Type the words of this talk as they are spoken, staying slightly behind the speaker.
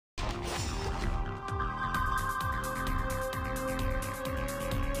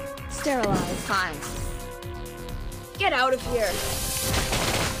Sterilize. Fine. Get out of here.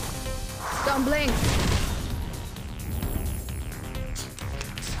 Don't blink.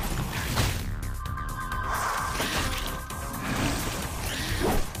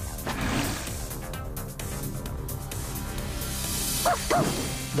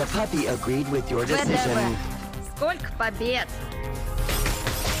 The puppy agreed with your decision. ВДВ. Сколько побед?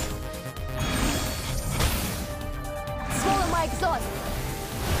 Swallow my exhaust.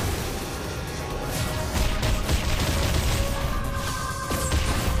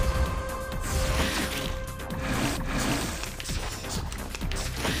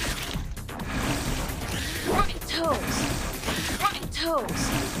 Right toes. Right toes.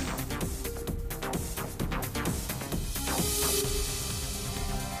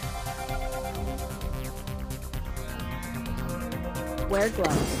 Wear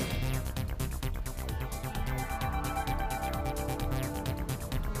gloves.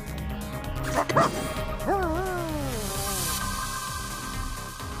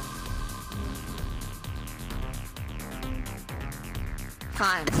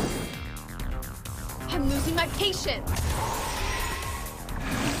 Fine. I'm losing my patience.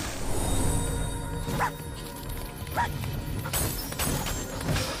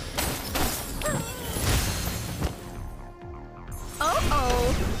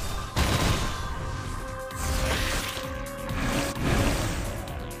 Uh-oh.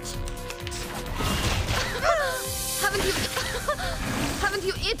 Haven't you... Haven't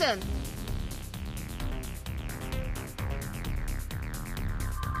you eaten?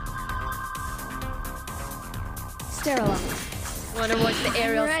 Sterilize. Wanna watch the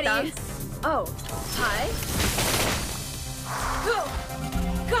aerial ready. stunts? Oh, hi. Go!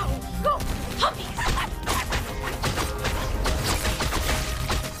 Go! Go! Puppies!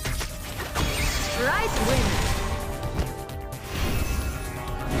 Right wing.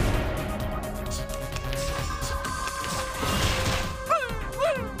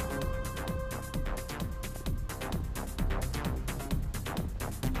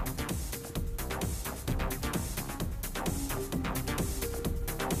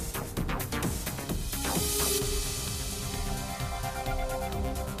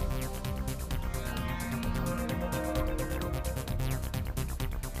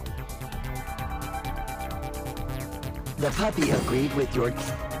 The puppy agreed with your...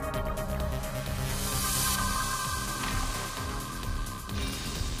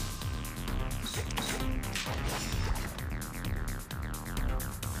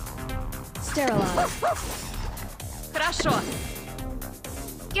 Sterilize. Хорошо.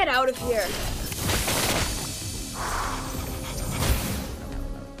 Get out of here.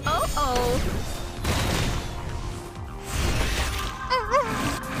 Uh-oh.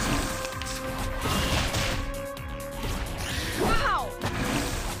 Wow.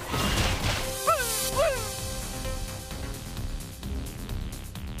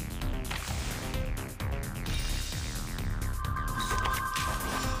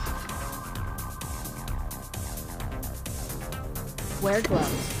 Wear gloves.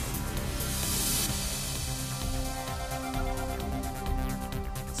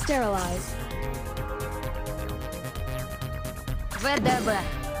 Sterilize. ВДВ.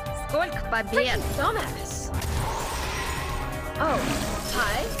 Сколько побед? Dumbass. Oh,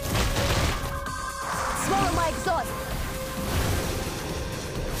 hi. Swallow my exhaust.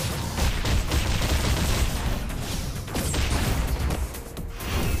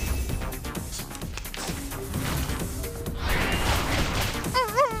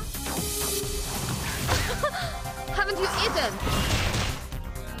 Haven't you eaten?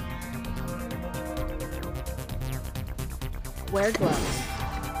 Wear gloves.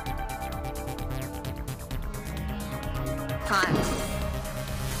 Fine.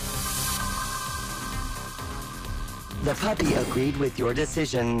 The puppy agreed with your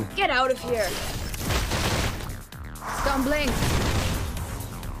decision. Get out of here. Don't blink.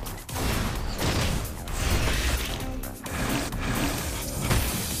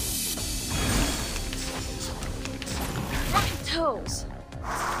 Right toes.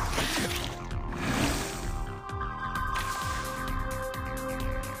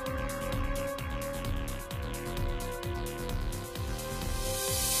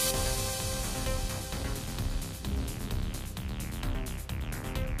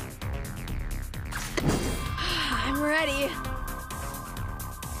 I'm ready.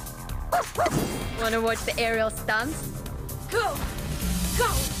 Wanna watch the aerial stunts? Go! Go!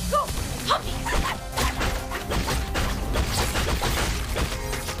 Go! Puppies!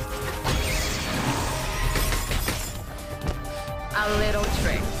 A little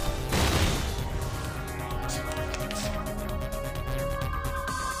trick.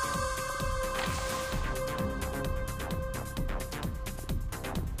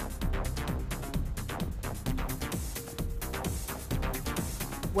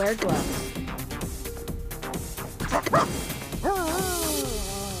 Wear gloves.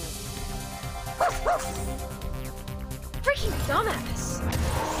 Freaking dumbass!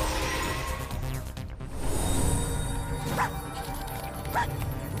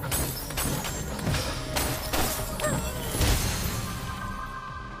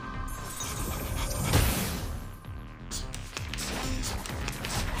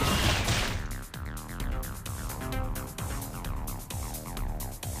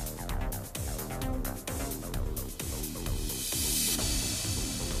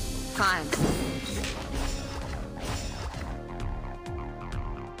 Fine.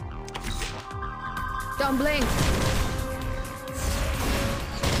 Don't blink.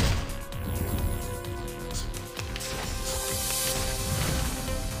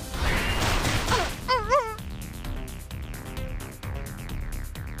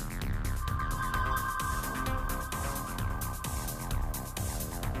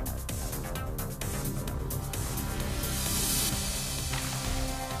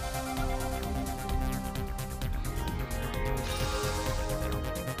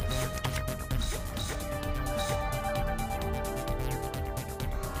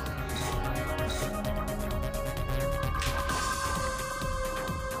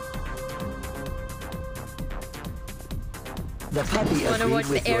 The puppy Wanna agreed watch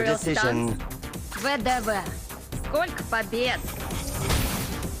with the your aerial decision. ВДВ. Сколько побед?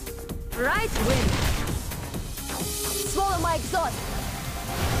 Right win. Swallow my exhaust.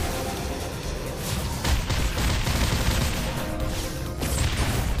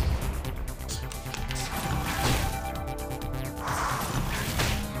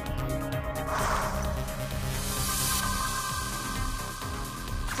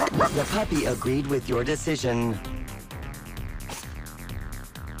 The puppy agreed with your decision.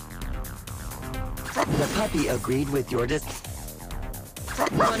 The puppy agreed with your decision.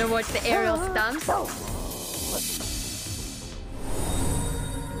 Wanna watch the aerial stunts?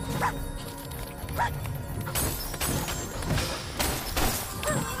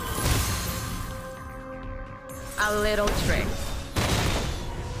 A little trick.